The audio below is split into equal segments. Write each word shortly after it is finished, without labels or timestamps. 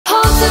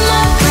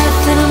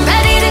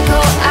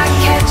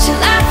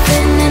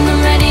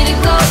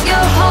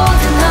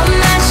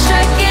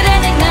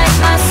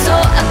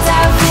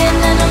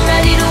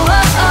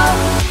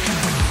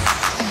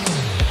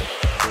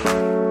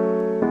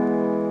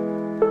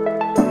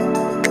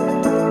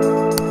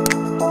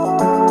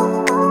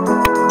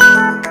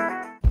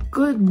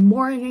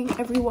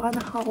everyone,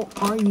 how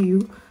are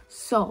you?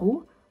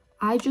 So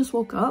I just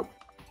woke up,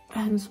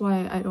 hence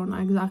why I don't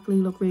exactly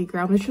look really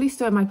great. I'm literally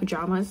still in my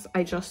pajamas.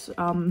 I just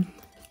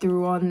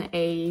threw on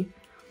a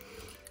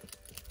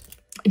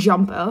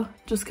jumper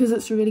just because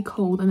it's really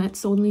cold, and it's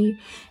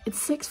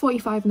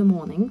 6:45 in the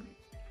morning.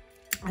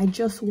 I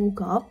just woke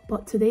up,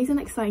 but today's an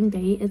exciting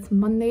day. It's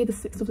Monday the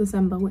 6th of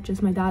December, which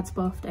is my dad's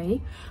birthday,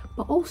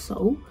 but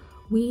also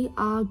we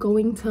are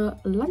going to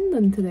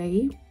London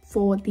today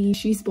for the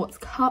Shesports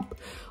Cup,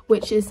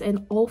 which is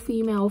an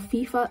all-female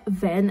FIFA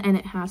event, and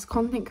it has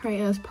content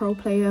creators, pro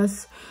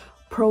players,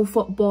 pro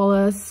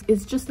footballers.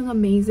 It's just an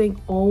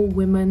amazing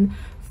all-women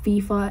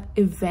FIFA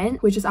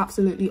event, which is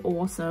absolutely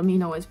awesome. You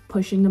know, it's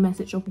pushing the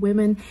message of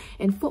women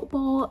in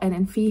football and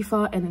in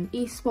FIFA and in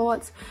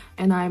esports,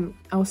 and I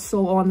was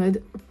so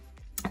honored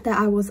that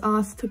I was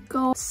asked to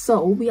go.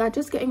 So we are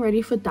just getting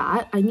ready for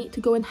that. I need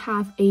to go and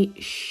have a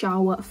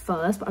shower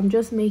first, but I'm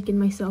just making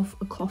myself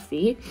a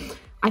coffee.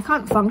 I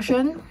can't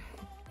function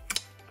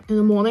in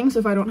the mornings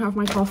if I don't have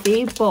my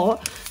coffee,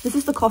 but this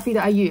is the coffee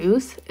that I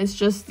use. It's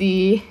just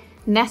the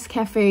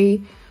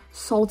Nescafe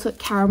salted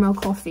caramel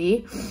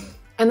coffee,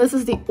 and this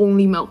is the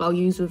only milk I'll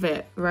use with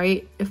it,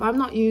 right? If I'm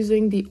not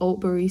using the oat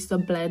barista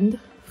blend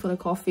for the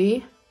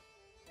coffee,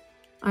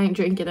 I ain't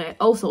drinking it.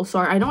 Also,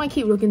 sorry, I know I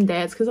keep looking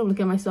there. It's because I'm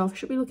looking at myself. I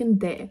should be looking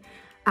there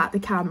at the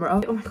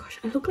camera. Oh my gosh,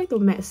 I look like a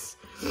mess.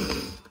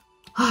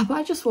 But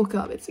I just woke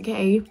up, it's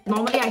okay.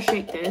 Normally I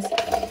shake this,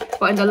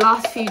 but in the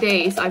last few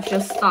days I've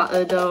just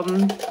started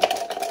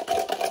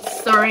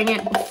stirring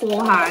it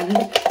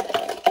beforehand,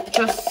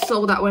 just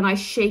so that when I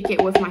shake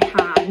it with my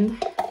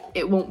hand,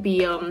 it won't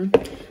be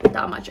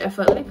that much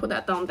effort. Let me put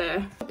that down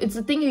there. It's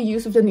the thing you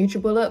use with the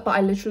NutriBullet, but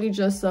I literally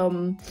just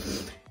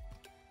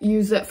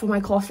use it for my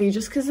coffee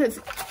just because it's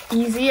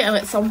easy and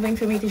it's something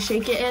for me to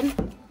shake it in.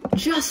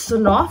 Just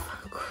enough.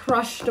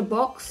 Crush the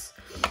box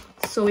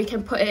so we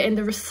can put it in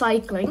the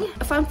recycling.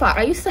 A fun fact,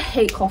 I used to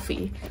hate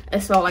coffee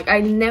as well. Like, I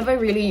never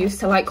really used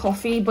to like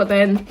coffee, but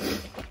then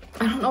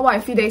I don't know why,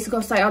 a few days ago I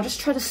was like, I'll just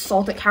try the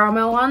salted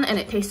caramel one, and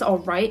it tasted all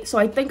right. So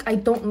I think I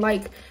don't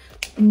like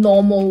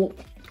normal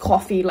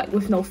coffee, like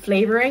with no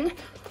flavoring,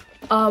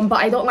 but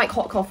I don't like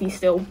hot coffee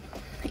still.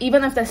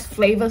 Even if there's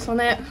flavors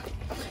on it,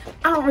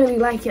 I don't really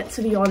like it,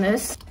 to be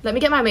honest. Let me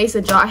get my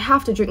mason jar. I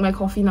have to drink my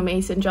coffee in a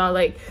mason jar.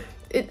 Like,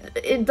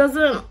 it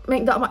doesn't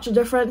make that much a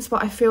difference,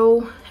 but I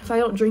feel if I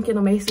don't drink in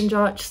a mason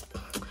jar,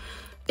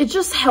 it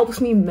just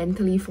helps me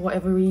mentally for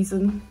whatever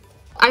reason.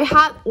 I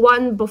had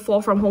one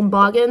before from Home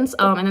Bargains,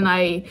 and then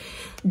I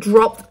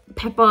dropped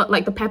pepper,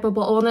 like the pepper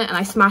bottle on it, and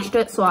I smashed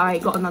it, so I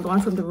got another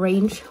one from the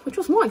range, which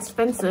was more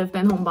expensive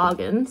than Home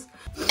Bargains.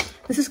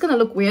 This is gonna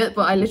look weird,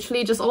 but I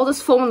literally just, all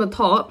this foam on the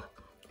top,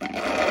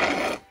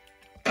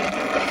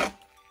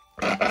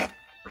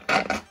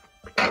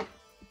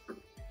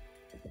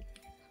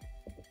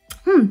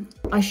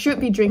 I should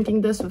be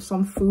drinking this with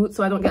some food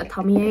so I don't get a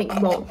tummy ache,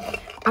 but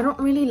I don't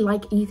really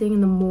like eating in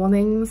the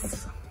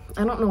mornings.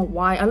 I don't know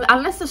why,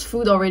 unless there's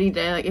food already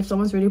there. Like, if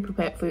someone's really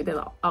prepared food,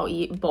 then I'll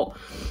eat, but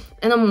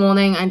in the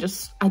morning I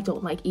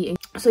don't like eating.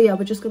 So yeah,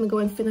 we're just gonna go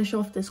and finish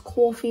off this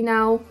coffee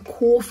now.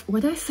 Why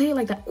did I say it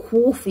like that?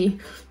 Coffee.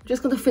 I'm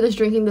just gonna finish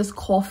drinking this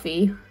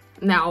coffee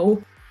now.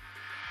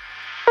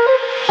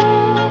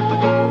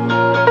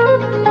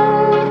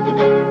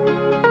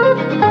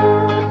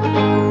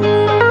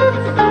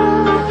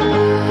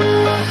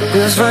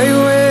 That's right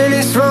when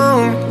it's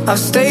wrong. I've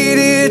stayed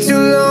here too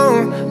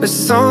long, but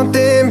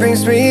something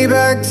brings me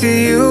back to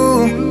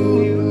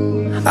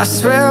you. I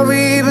swear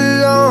we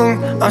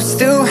belong. I'm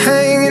still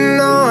hanging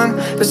on,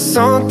 but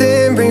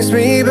something brings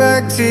me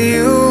back to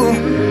you.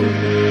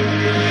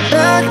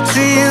 Back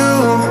to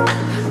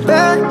you,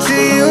 back to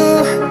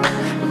you,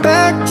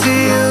 back to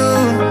you,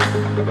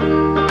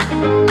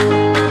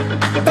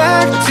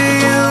 back to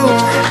you,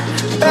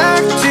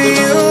 back to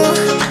you,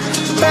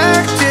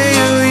 back to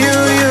you,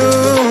 you.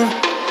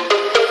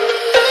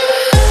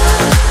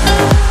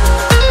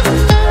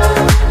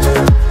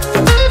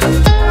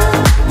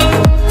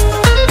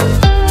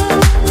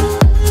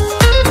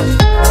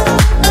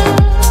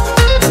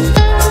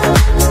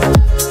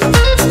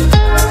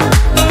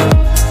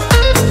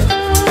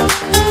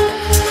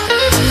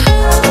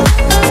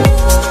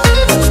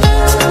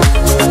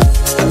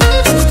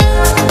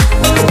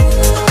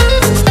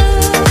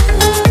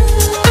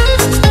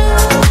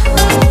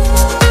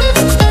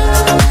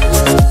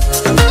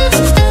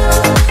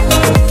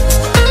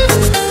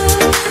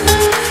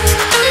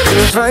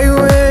 Right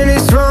when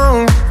it's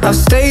wrong, I've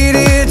stayed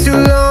here too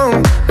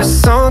long, but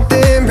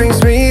something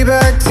brings me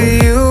back to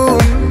you.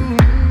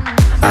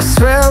 I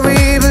swear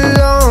we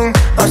belong.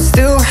 I'm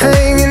still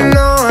hanging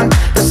on,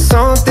 but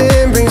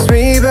something brings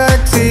me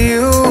back to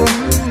you.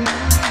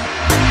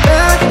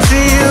 Back to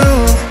you,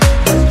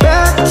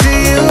 back to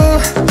you.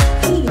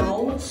 Hey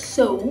y'all,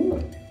 so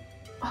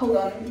hold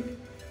on,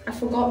 I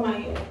forgot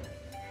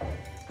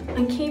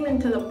I came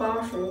into the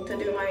bathroom to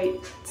do my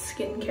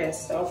skincare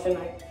stuff and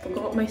I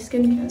forgot my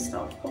skincare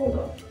stuff. Hold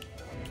on.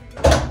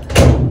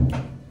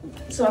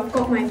 So I've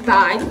got my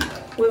bag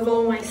with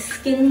all my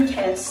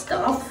skincare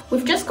stuff.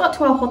 We've just got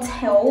to our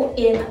hotel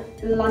in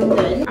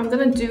London. I'm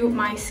gonna do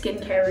my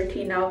skincare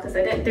routine now because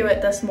I didn't do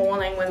it this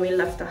morning when we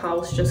left the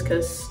house just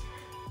because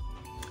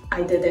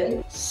I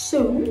didn't.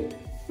 So,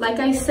 like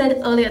I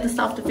said earlier at the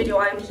start of the video,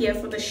 I'm here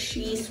for the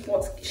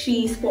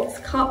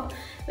Shesports Cup.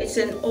 It's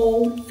an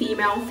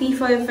all-female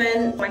FIFA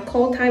event. My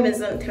call time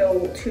isn't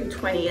until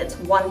 2:20, it's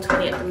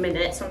 1:20 at the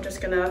minute, so I'm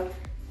just gonna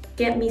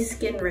get me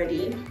skin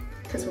ready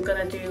because we're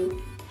gonna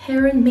do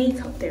hair and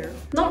makeup there.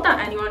 Not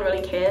that anyone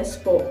really cares,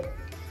 but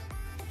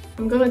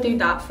I'm gonna do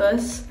that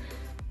first.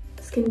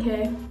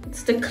 Skincare.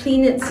 It's the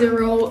Clean It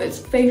Zero. It's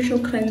facial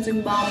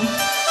cleansing balm.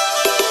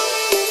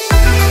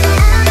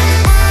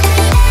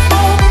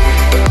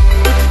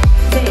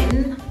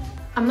 Then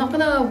I'm not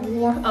gonna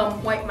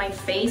wipe my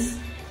face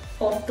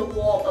off the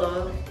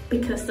water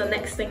because the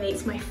next thing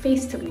needs my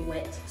face to be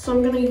wet. So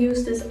I'm gonna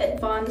use this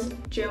advanced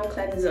gel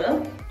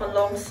cleanser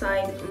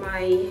alongside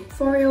my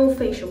L'Oreal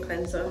facial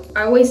cleanser.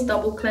 I always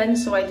double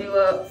cleanse, so I do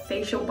a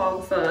facial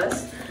balm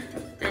first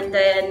and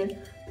then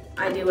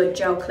I do a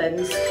gel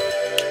cleanse.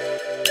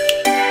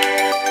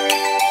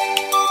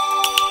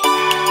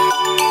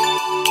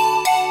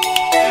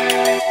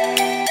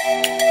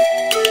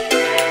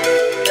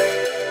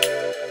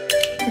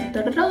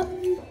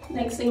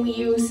 Next thing we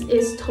use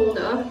is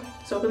toner.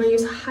 So I'm gonna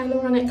use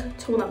Hyaluronic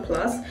Toner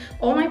Plus.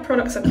 All my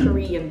products are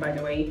Korean, by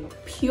the way.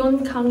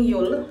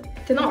 Pyeongkangyul.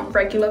 They're not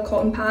regular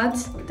cotton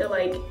pads. They're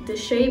like this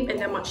shape and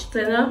they're much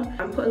thinner.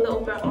 I put a little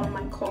bit on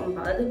my cotton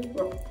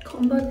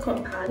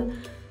pad,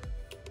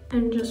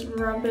 and just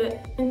rub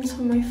it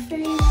into my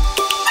face.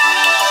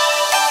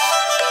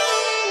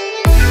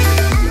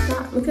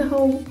 Look at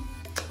how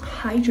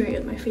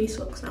hydrated my face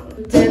looks now.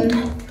 Then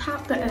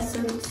tap the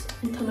essence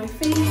into my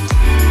face.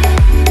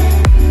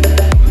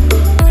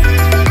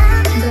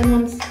 And then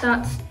once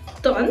that's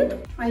done,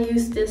 I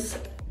use this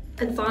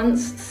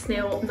Advanced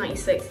Snail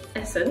 96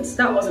 essence.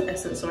 That wasn't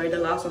essence, sorry, the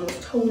last one was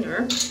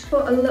toner.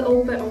 Put a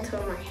little bit onto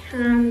my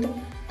hand.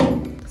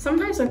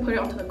 Sometimes I put it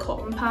onto the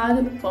cotton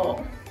pad,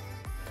 but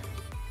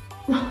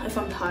if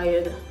I'm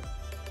tired,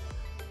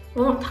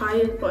 well, not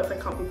tired, but if I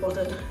can't be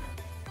bothered,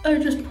 I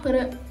just put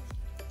it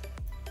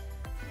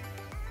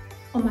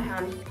on my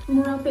hand.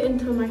 Rub it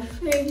into my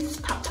face,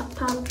 tap, tap,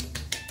 tap.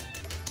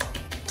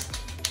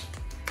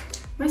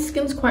 My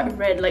skin's quite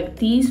red, like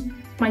these,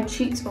 my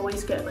cheeks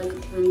always get like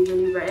really,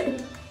 really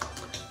red.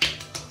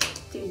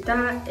 Do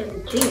that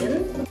and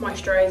then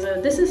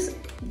moisturizer. This is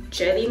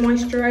jelly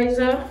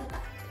moisturizer.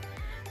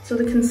 So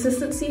the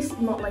consistency is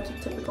not like a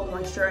typical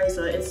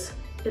moisturizer, it's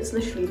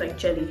literally like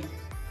jelly.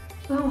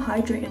 Look how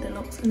hydrated it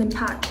looks. And then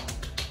pack.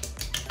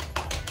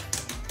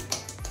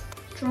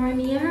 Dry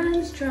me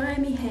hands, dry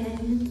me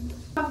hands.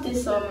 I have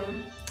this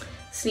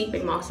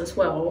sleeping mask as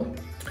well.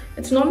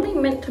 It's normally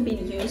meant to be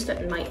used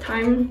at night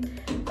time,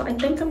 but I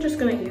think I'm just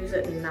gonna use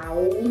it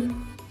now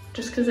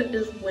just because it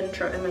is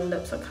winter and my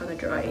lips are kind of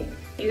dry.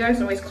 You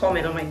guys always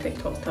comment on my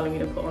TikToks telling me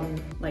to put on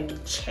like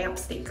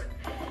chapstick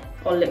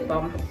or lip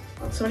balm.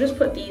 So I just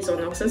put these on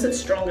now since it's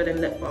stronger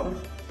than lip balm.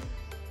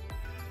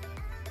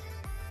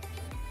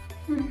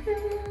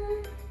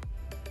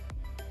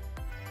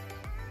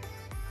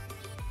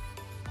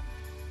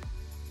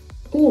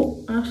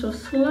 Oh, that's a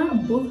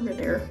slab booger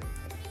there.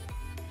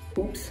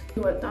 Oops.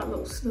 But that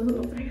doesn't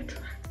look very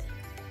attractive.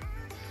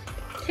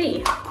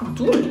 Okay, I'm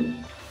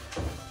done.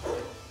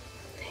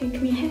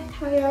 Take my hair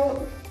tie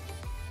out.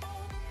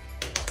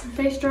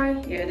 Face dry?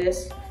 Yeah, it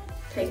is.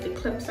 Take the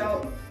clips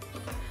out.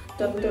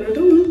 Dun, dun, dun,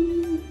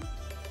 dun.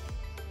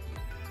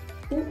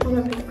 Oh, I'm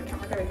gonna pick up my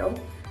camera. There we go.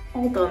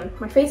 All done.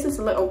 My face is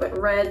a little bit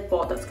red,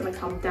 but that's gonna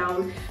come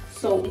down.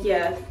 So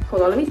yeah,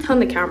 hold on. Let me turn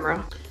the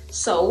camera.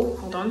 So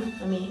hold on.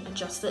 Let me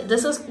adjust it.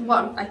 This is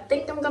what I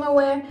think I'm gonna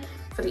wear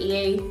for the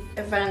EA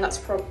event. That's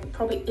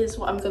probably is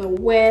what I'm gonna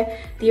wear.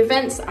 The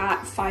event's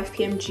at 5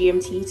 PM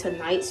GMT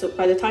tonight, so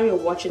by the time you're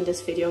watching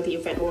this video the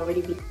event will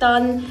already be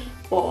done.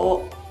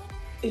 But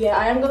yeah,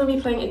 I am gonna be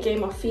playing a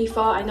game of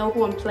FIFA. I know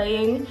who I'm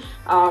playing.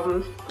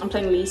 I'm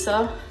playing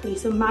Lisa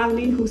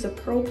Manley, who's a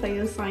pro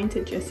player signed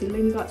to Jesse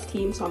Lingard's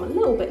team, so I'm a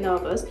little bit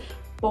nervous,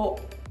 but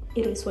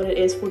it is what it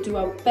is. We'll do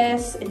our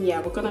best, and yeah,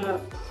 we're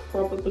gonna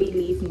probably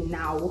leave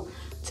now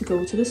to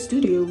go to the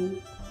studio.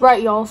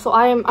 Right, y'all, so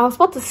I was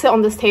about to sit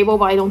on this table,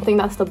 but I don't think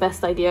that's the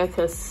best idea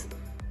because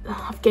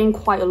I've gained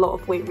quite a lot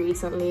of weight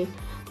recently.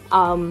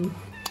 Don't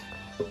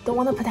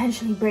want to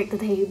potentially break the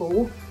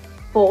table,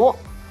 but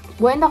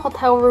we're in the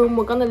hotel room.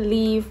 We're gonna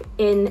leave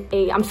in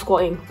a, I'm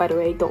squatting, by the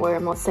way, don't worry,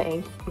 I'm not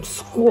sitting, I'm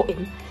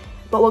squatting.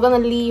 But we're gonna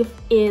leave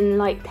in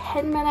like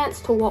 10 minutes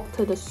to walk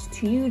to the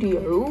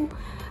studio.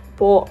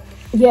 But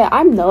yeah,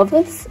 I'm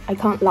nervous, I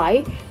can't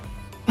lie,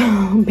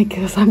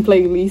 because I'm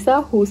playing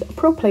Lisa, who's a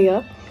pro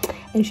player,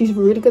 and she's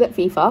really good at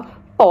FIFA.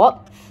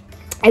 But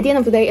at the end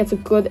of the day, it's a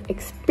good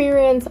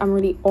experience. I'm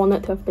really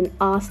honored to have been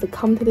asked to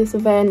come to this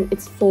event.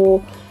 It's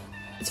for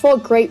a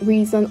great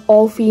reason.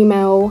 All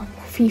female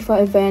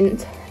FIFA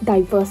event.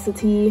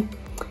 Diversity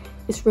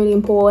is really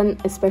important,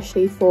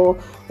 especially for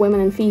women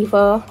in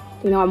FIFA.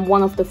 You know, I'm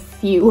one of the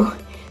few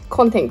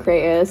content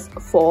creators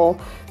for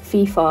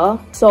FIFA.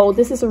 So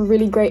this is a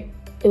really great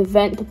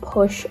event to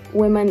push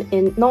women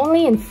in, not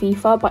only in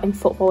FIFA but in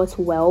football as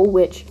well,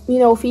 which, you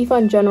know,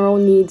 FIFA in general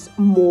needs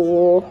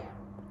more,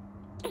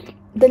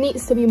 there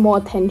needs to be more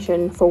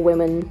attention for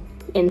women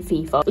in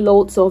FIFA.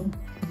 Loads of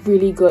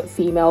really good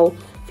female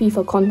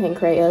FIFA content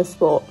creators,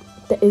 but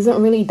there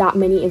isn't really that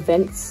many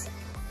events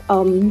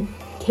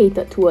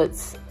catered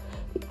towards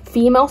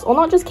females, or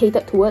not just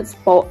catered towards,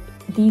 but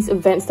these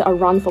events that are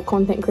run for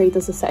content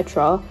creators,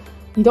 etc.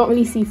 You don't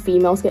really see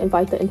females get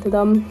invited into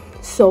them.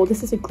 So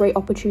this is a great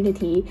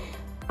opportunity.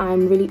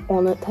 I'm really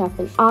honored to have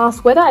been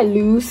asked. Whether I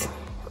lose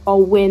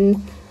or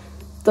win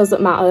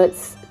doesn't matter.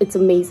 It's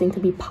amazing to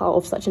be part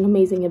of such an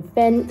amazing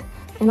event,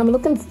 and I'm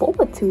looking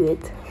forward to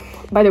it.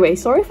 By the way,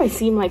 sorry if I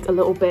seem like a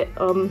little bit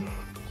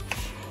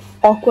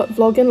awkward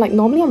vlogging. Like,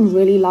 normally I'm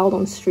really loud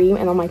on stream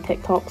and on my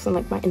TikToks and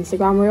like my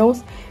Instagram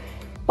reels,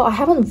 but I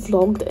haven't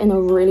vlogged in a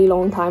really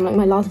long time. Like,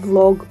 my last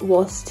vlog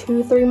was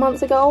 2-3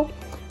 months ago.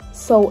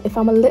 So if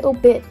I'm a little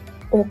bit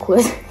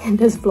awkward in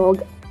this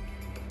vlog,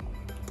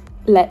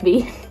 let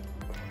me.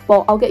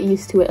 Well, I'll get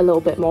used to it a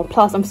little bit more.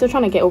 Plus, I'm still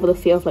trying to get over the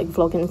fear of like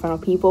vlogging in front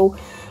of people,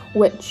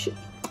 which,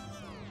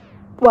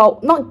 well,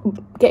 not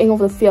getting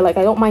over the fear, like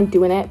I don't mind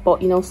doing it,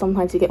 but you know,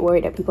 sometimes you get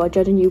worried that people are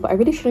judging you, but I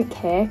really shouldn't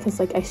care, because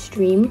like I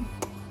stream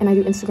and I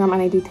do Instagram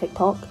and I do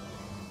TikTok,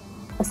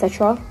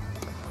 etc.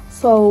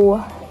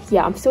 So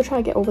yeah, I'm still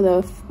trying to get over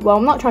the, well,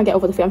 I'm not trying to get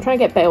over the fear, I'm trying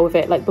to get better with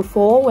it. Like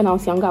before, when I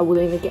was younger, I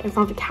wouldn't even get in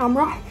front of the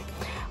camera,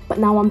 but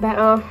now I'm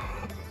better.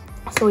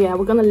 So yeah,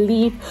 we're gonna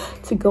leave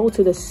to go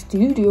to the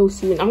studio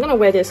soon. I'm gonna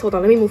wear this, hold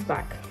on, let me move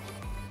back.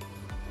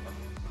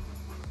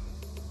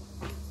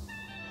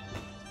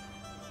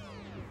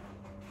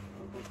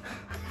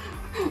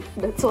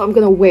 That's what I'm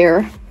gonna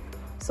wear.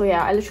 So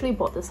yeah, I literally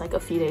bought this like a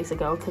few days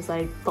ago because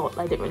I thought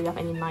I didn't really have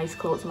any nice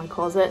clothes in my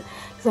closet,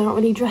 because I don't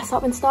really dress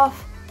up and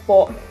stuff,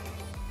 but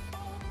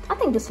I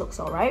think this looks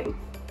alright.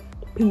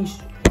 Peace.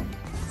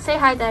 Say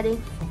hi, Daddy.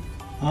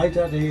 Hi,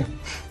 Daddy.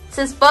 It's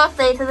his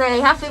birthday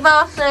today. Happy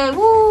birthday!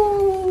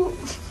 Woo!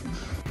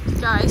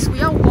 Guys, we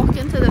are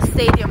walking to the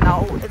stadium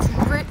now. It's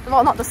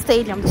well, not the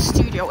stadium, the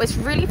studio. It's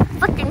really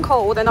freaking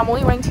cold, and I'm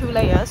only wearing 2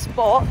 layers.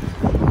 But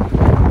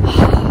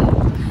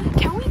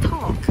can we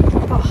talk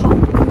about how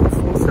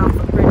beautiful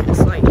Stamford Bridge is?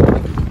 Like,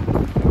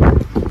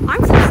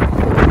 I'm from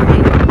Singapore,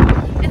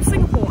 right? In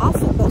Singapore, our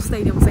football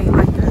stadiums ain't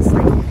like this.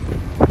 Like,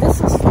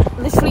 this is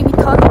literally, we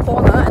turn the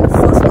corner and the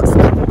first what's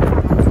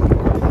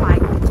oh my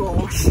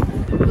gosh!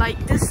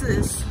 Like, this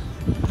is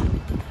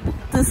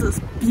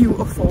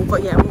beautiful.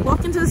 But yeah, we're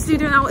walking to the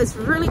studio now. It's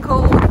really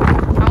cold.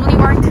 I'm only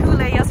wearing 2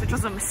 layers, which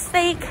was a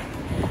mistake,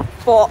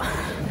 but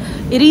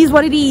it is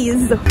what it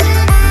is.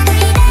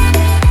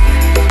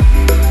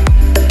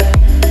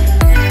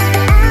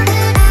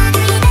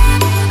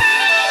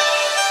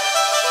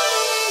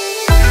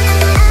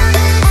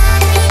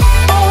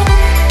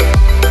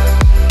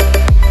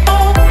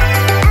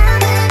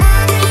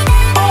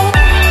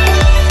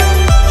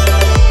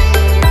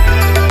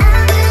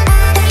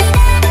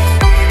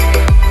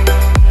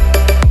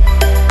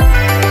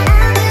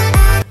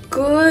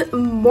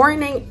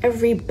 Morning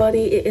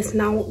everybody, it is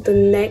now the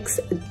next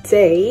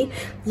day.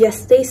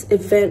 Yesterday's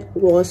event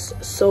was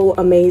so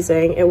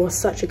amazing. It was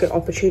such a good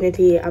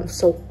opportunity. I'm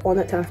so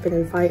honored to have been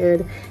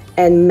invited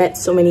and met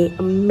so many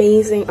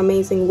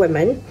amazing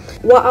women.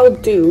 What I'll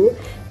do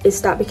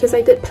is that, because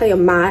I did play a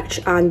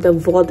match and the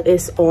VOD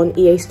is on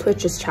EA's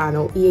Twitch's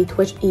channel,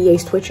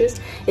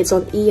 it's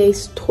on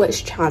EA's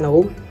Twitch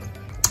channel,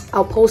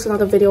 I'll post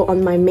another video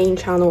on my main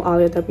channel,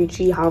 Alia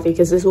WG Harvey,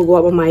 because this will go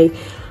up on my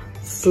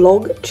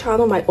vlog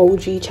channel, my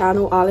OG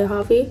channel, Alia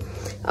Harvey.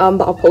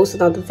 But I'll post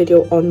another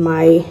video on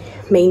my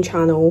main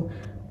channel,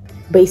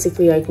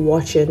 basically like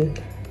watching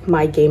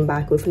my game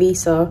back with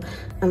Lisa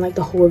and like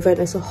the whole event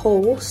as a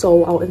whole.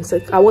 So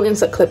I won't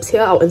insert clips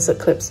here, I'll insert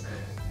clips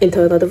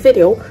into another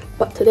video.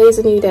 But today is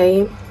a new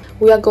day.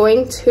 We are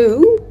going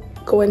to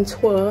go and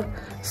tour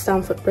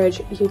Stamford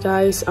Bridge. You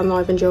guys, I'm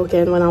not even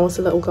joking, when I was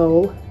a little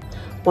girl,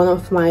 one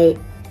of my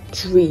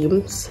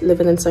dreams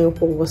living in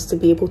Singapore was to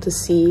be able to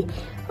see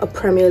a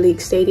Premier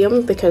League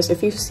stadium, because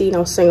if you've seen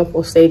our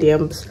Singapore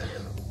stadiums,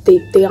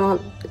 they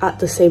aren't at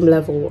the same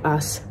level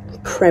as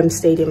Prem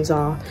stadiums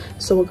are.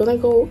 So we're gonna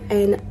go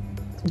and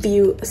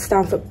view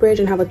Stamford Bridge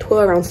and have a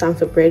tour around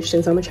Stamford Bridge,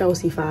 since I'm a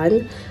Chelsea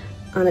fan,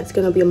 and it's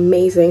gonna be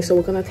amazing. So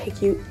we're gonna take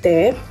you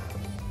there,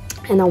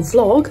 and I'll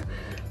vlog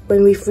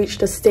when we've reached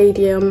the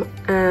stadium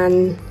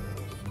and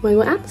when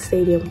we're at the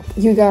stadium.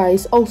 You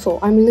guys, also,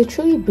 I'm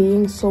literally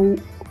being so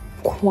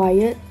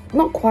quiet,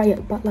 not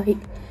quiet, but like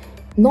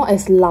not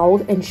as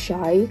loud and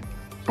shy.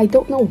 I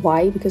don't know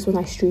why, because when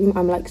I stream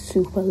I'm like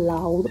super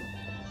loud,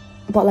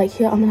 but like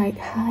here I'm like,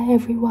 hi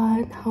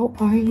everyone, how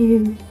are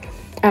you?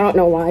 I don't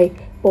know why,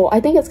 but I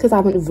think it's because I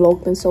haven't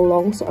vlogged in so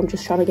long, so I'm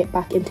just trying to get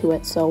back into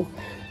it. So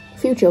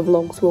future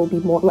vlogs will be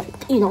more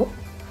like, you know,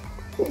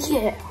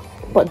 yeah,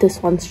 but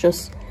this one's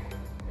just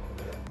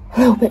a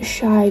little bit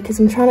shy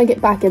because I'm trying to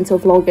get back into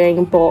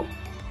vlogging. But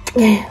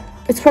yeah,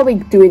 it's probably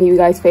doing you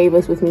guys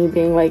favors with me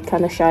being like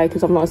kind of shy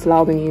because I'm not as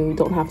loud and you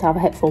don't have to have a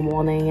headphone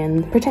warning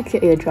and protect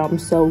your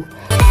eardrums. So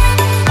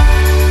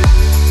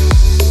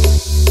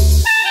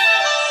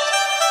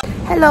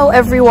hello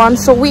everyone,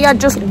 so we are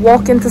just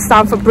walking to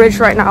Stamford Bridge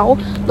right now.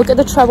 Look at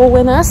the treble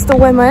winners, the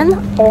women,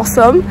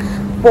 awesome.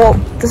 But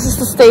this is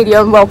the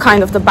stadium, well,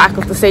 kind of the back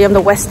of the stadium, the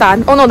west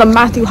stand. Oh no, the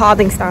Matthew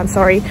Harding stand,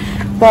 sorry.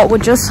 But we're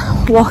just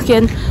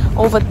walking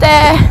over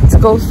there to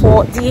go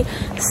for the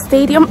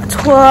stadium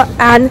tour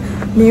and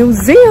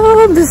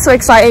museum. This is so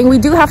exciting. We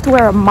do have to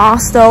wear a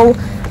mask though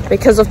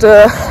because of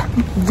the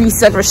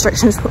recent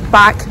restrictions put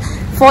back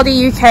for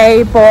the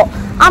UK, but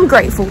I'm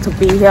grateful to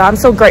be here. I'm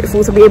so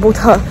grateful to be able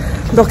to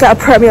look at a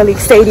Premier League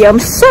stadium.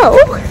 So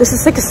this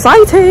is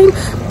exciting.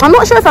 I'm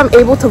not sure if I'm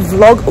able to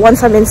vlog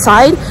once I'm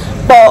inside,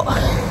 but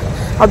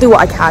I'll do what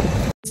I can.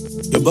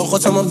 You both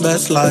got my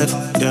best life,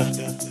 yeah.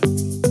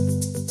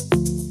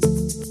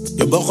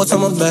 You both got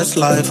my best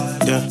life,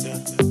 yeah.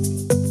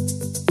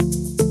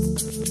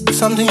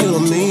 Something you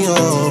and me,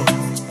 oh.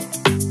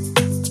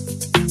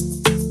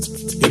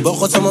 You both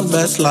got my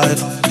best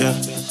life, yeah.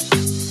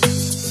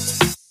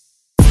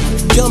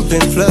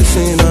 Jumping,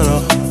 flexing, I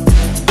know.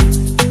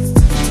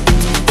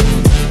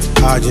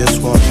 I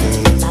just want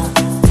you to know.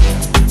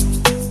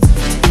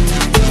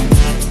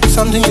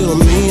 Something you and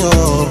me,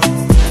 oh.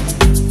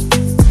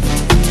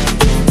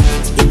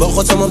 You both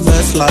got my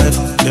best life,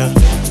 yeah.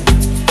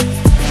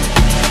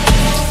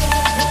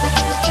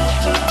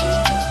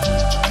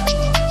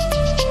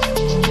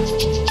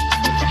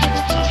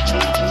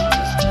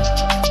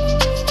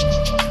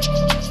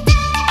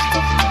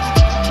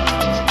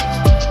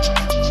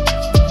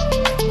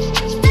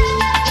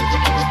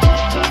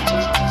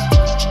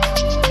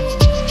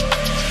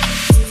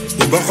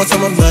 You both got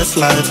my best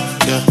life,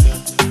 yeah.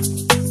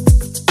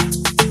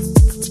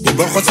 You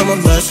both got my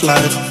best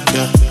life,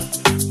 yeah.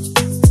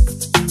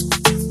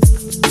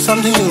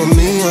 Something you and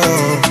me, oh.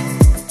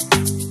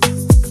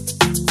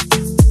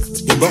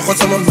 You both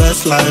got my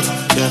best life,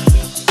 yeah.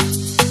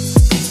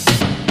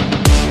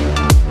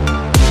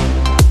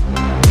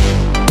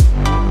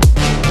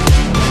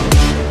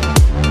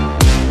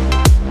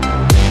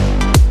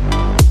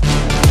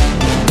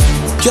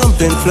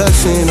 Jumping,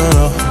 flexing, I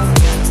know.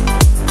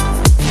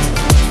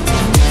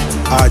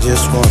 I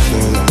just want you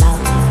to know.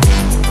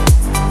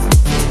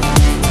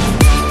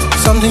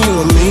 Something you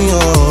and me, oh.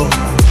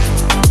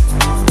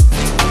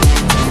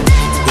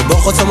 You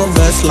both got my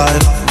best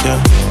life, yeah.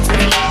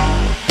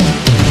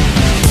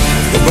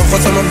 You both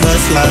got my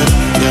best life,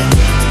 yeah.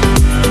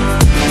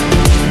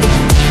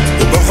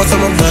 You both got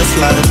my best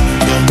life,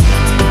 yeah.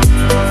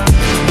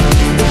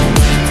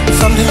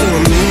 Something you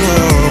and me, oh.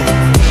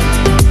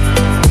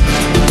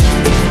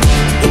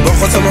 You both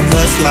got my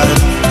best life,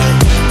 yeah.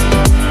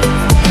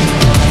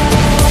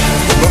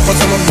 You both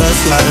got my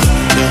best life,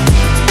 yeah.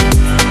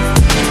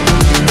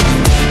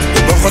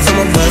 You both got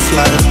my best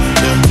life,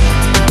 yeah.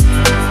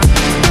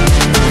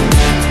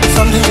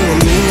 Something you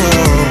and me, oh.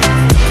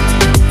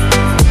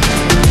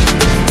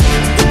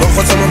 You both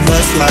got my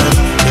best life,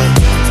 yeah.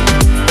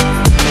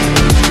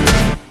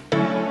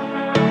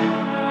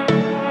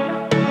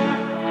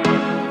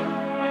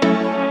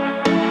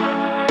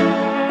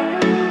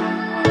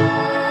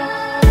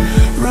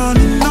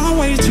 Running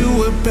away to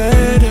a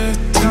better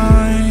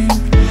time.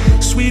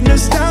 Sweet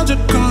nostalgia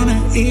gonna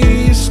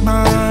ease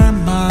my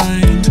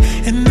mind.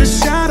 In the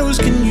shadows,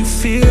 can you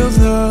feel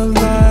the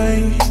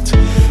light?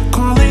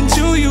 Calling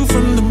to you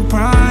from the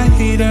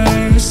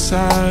brighter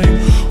side.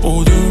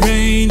 Oh, the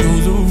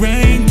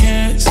rain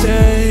can't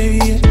stay.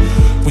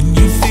 When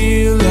you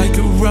feel like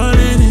you're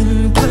running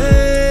in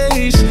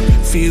place,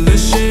 feel a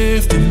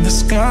shift in the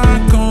sky,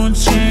 gon'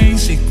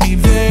 change. Take me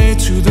there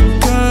to the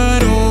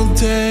good old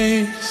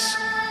days.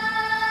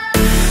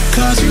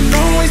 Cause you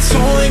know it's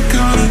only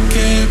gonna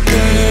get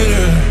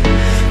better.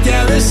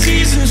 Yeah, the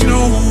seasons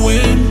know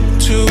when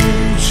to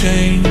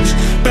change.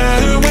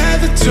 Better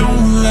weather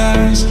don't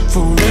last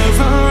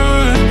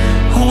forever.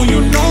 Oh,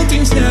 you know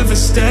things never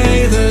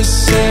stay the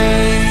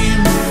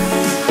same.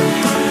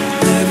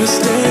 Never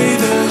stay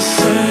the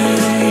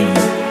same.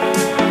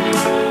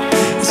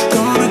 It's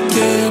gonna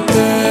get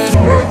better.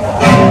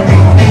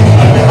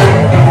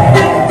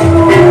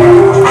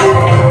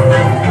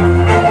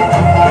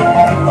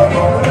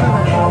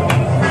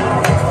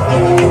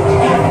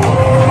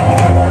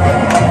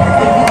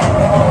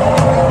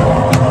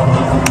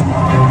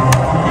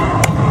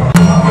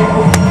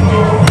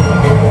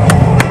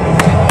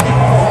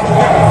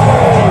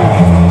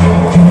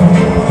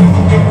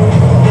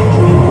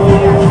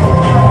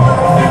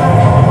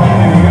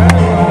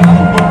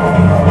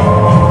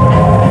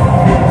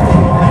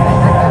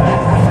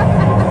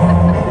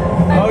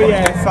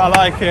 I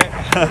like it.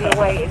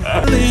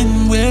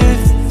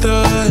 With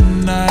the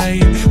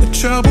night, with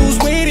troubles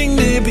waiting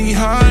there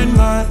behind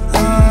my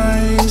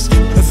eyes,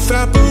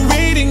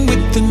 evaporating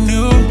with the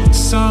new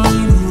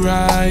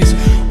sunrise.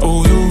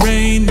 Oh, the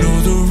rain, no,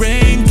 the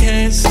rain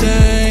can't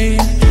stay.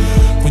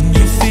 When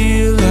you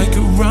feel like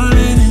you're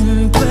running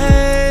in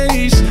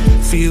place,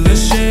 feel a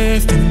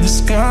shift in the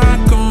sky,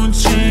 gon'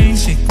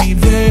 change. Take me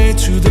there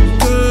to the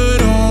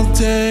good old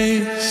days.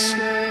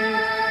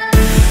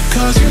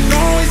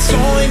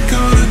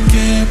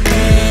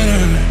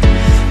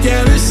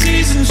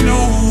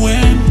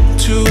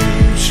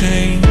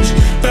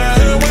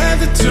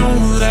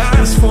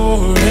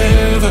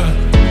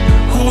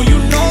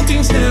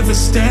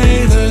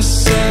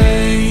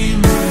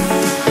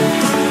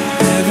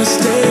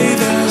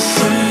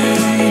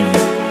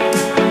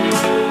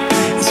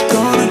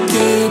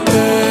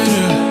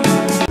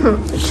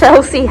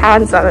 Chelsea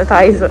hand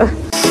sanitizer.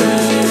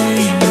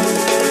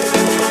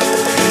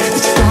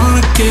 It's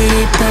gonna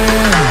get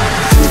better.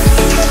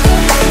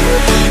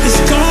 It's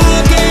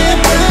gonna get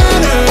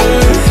better.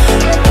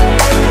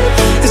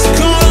 It's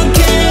gonna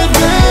get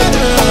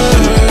better.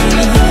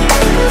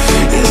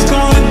 It's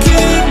gonna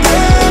get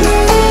better.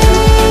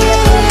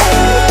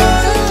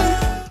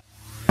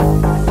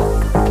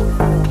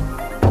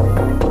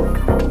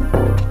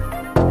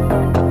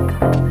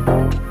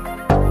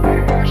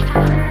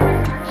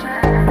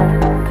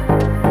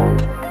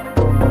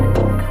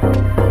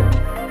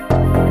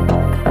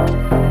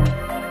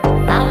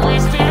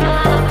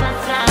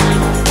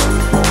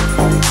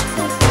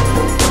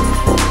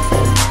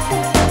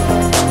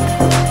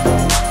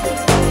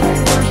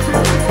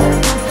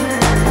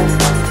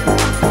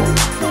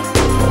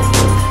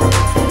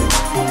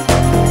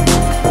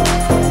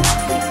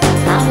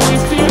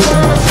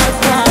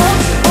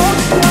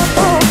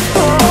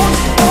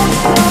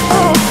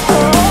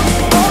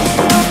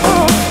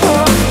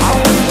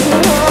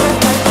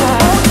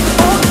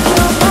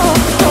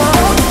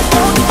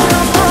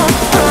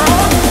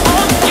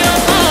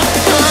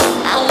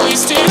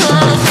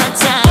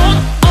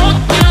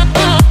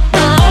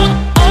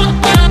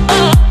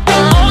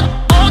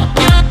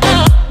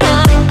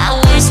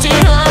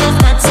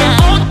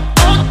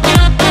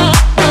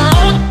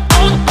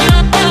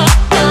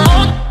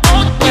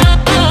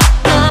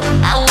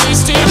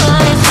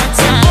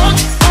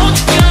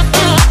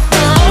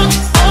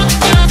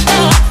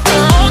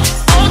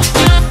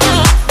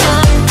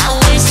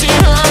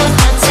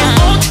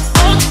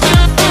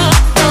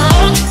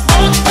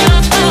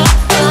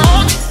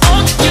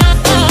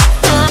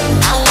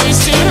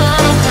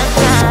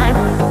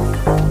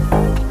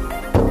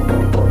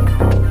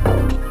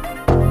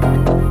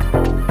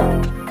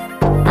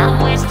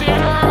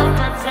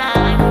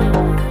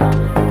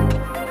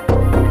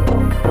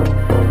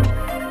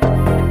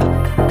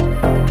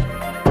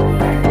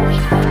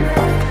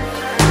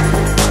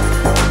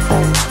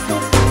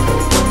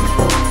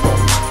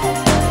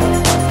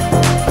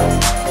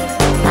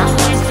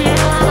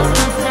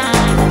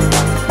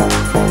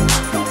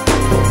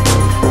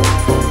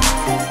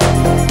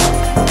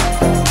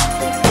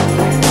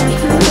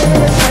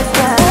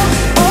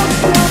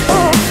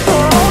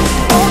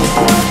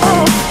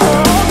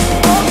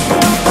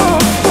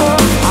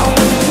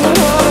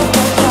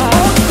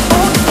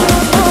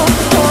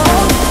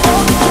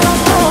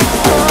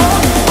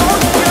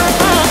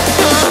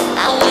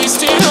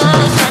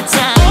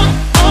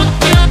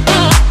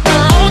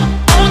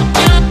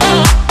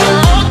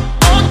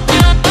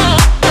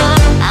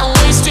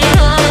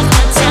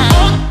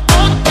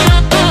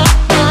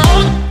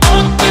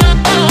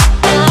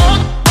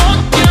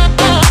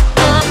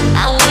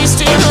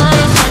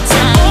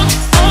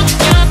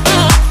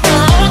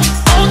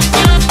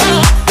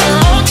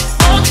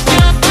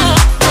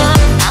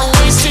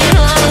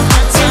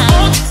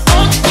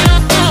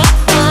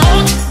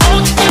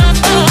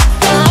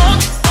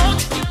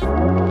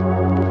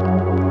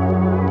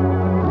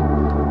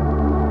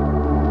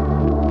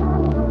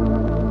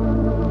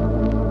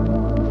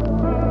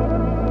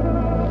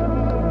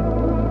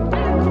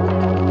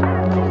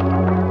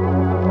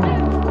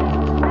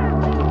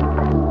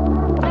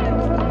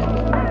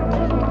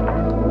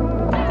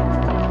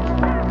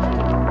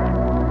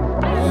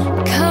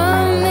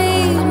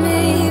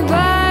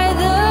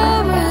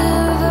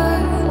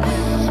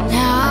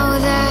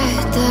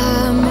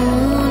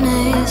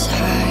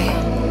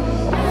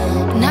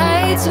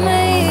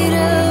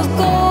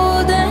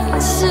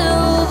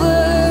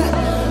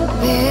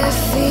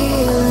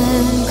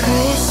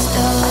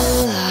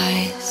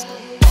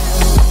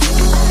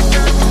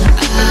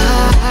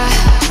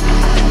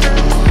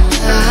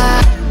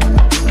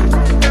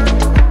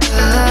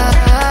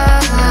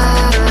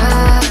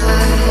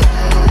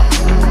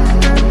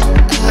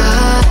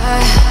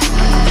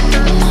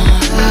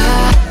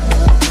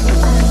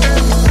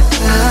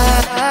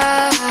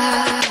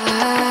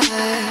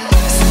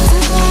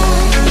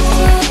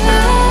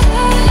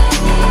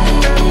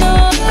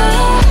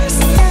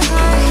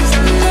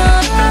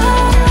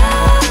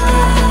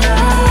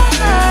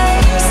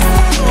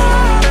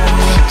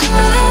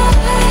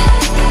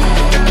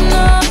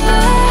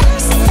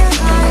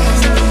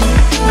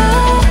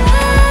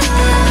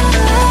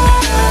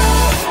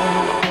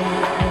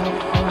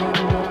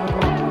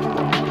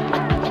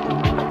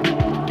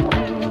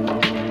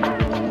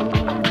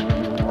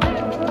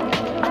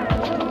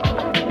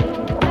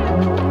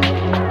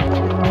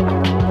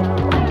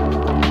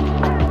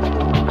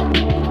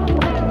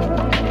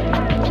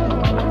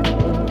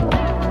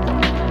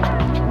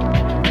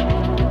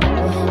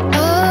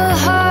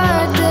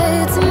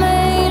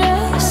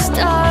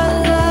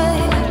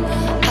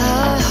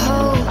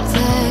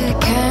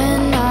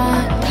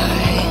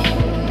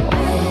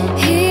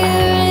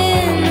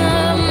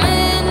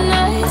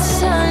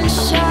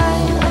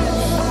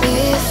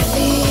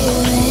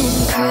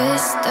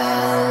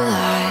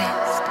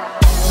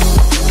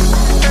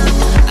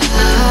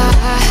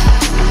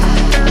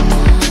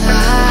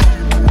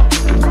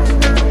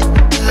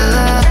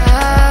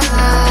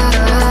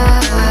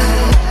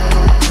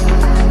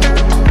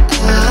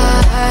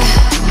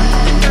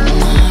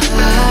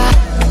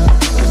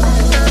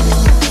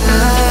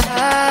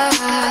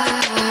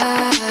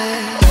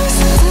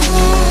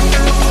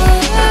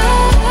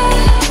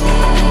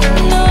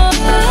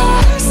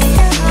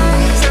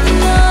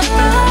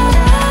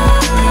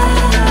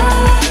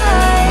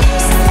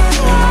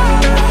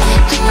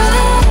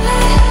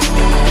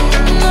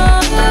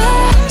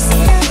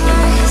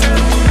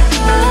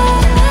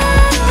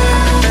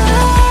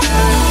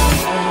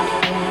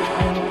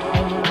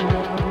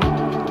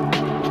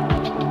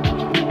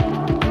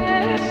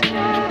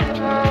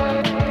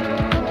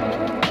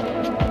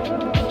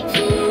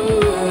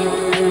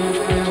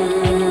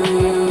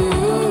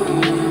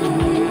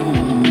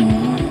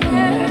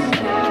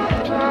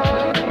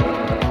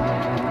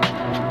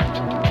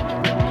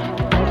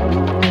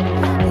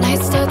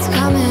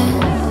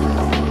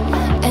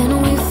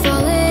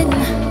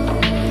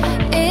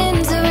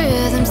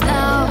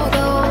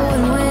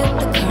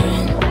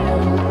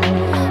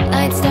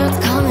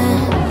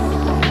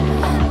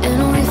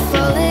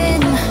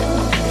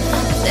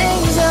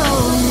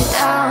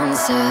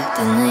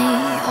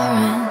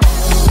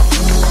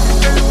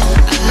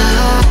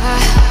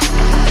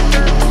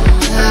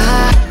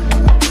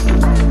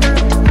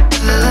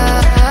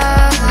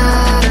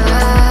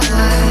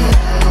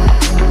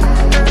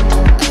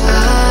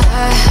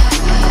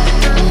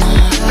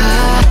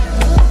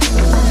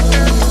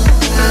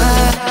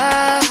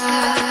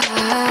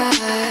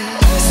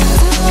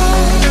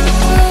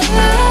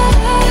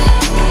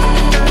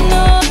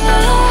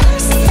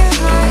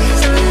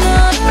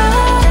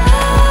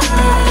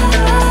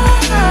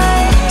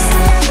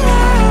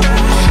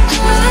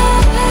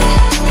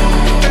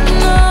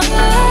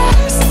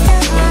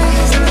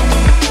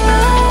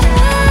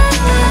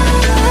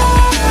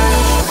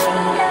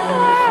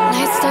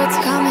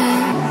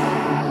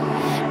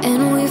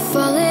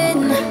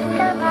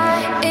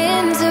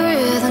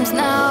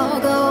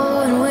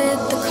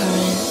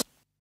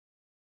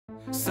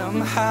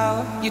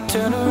 Somehow you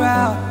turn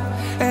around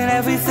and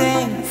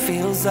everything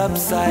feels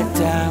upside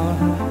down.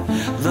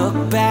 Look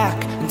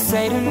back and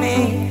say to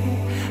me,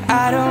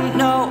 I don't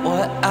know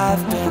what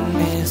I've been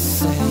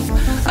missing.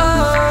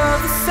 Oh,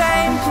 the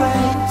same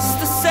place,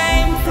 the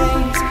same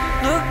things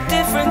look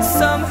different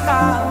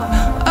somehow.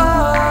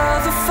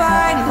 Oh, the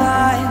fine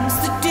lines,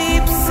 the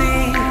deep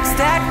seas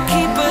that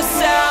keep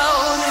us out.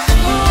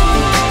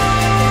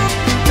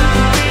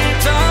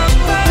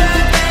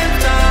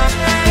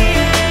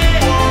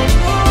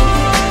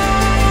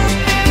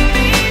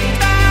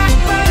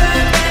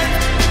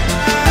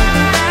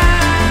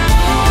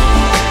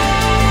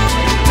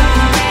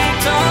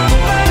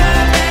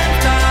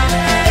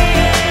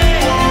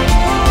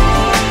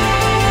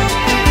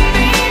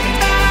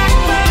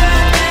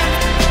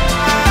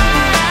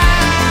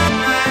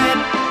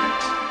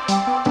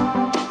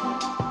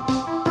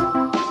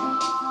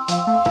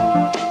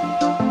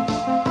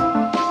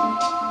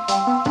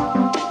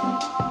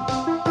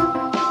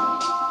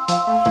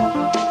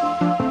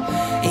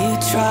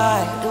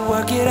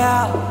 It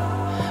out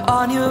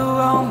on your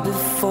own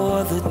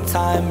before the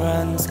time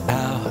runs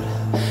out.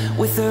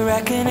 With a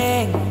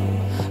reckoning,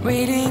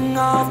 reading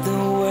all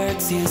the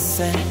words you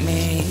sent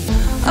me.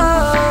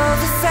 Oh,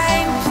 the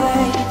same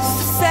place,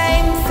 the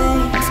same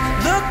things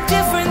look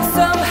different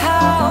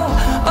somehow.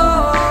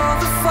 Oh,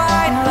 the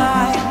fine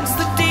lines,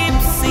 the deep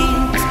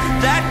seas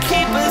that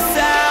keep us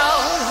out.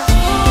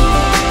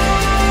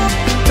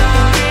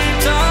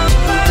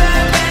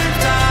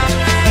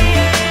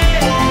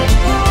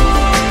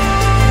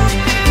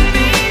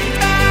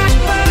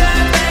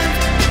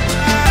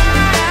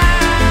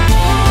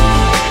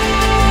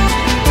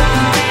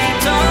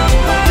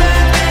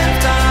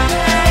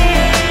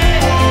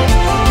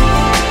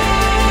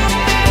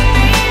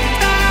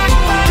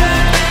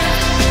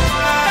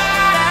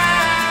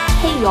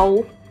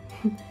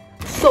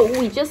 So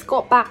we just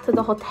got back to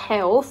the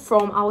hotel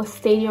from our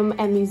stadium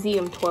and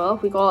museum tour.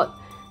 We got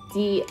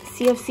the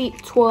CFC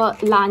tour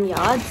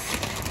lanyards.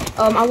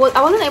 I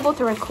wasn't able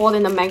to record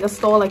in the mega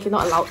store, like you're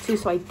not allowed to,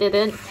 so I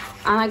didn't.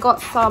 And I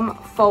got some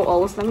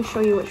photos. Let me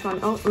show you which one.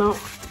 Oh no,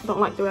 don't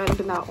like the red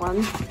in that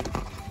one.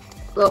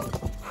 Look,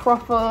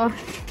 proper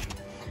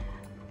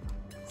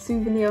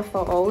souvenir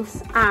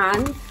photos.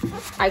 And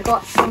I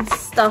got some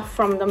stuff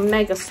from the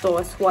mega store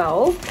as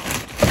well.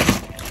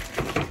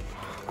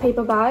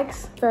 Paper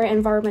bags, very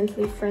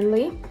environmentally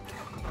friendly.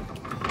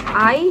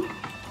 I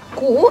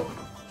got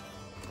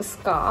a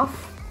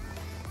scarf,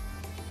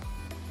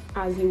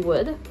 as you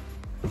would,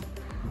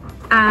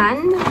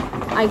 and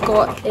I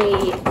got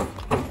a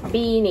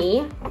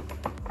beanie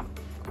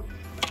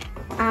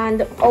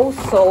and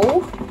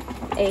also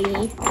a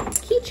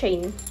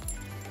keychain.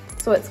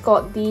 So it's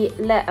got the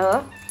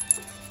letter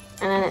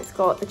and then it's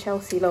got the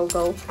Chelsea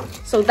logo.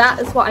 So that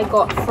is what I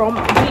got from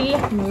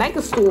the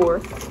mega store.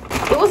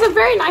 It was a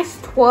very nice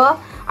tour.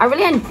 I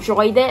really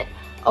enjoyed it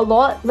a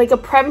lot. Like, a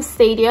Prem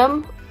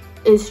stadium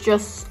is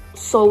just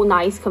so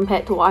nice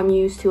compared to what I'm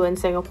used to in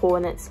Singapore,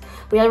 and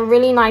we had a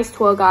really nice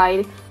tour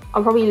guide.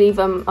 I'll probably leave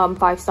them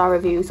 5-star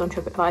reviews on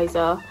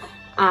TripAdvisor,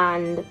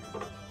 and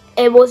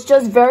it was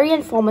just very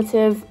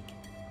informative,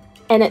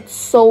 and it's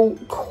so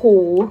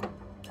cool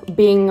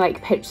being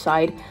like pitch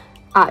side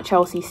at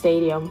Chelsea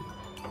Stadium.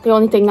 The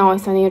only thing now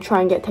is I need to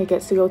try and get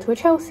tickets to go to a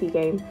Chelsea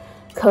game,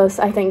 because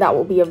I think that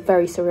will be a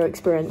very surreal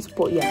experience.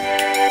 But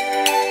yeah.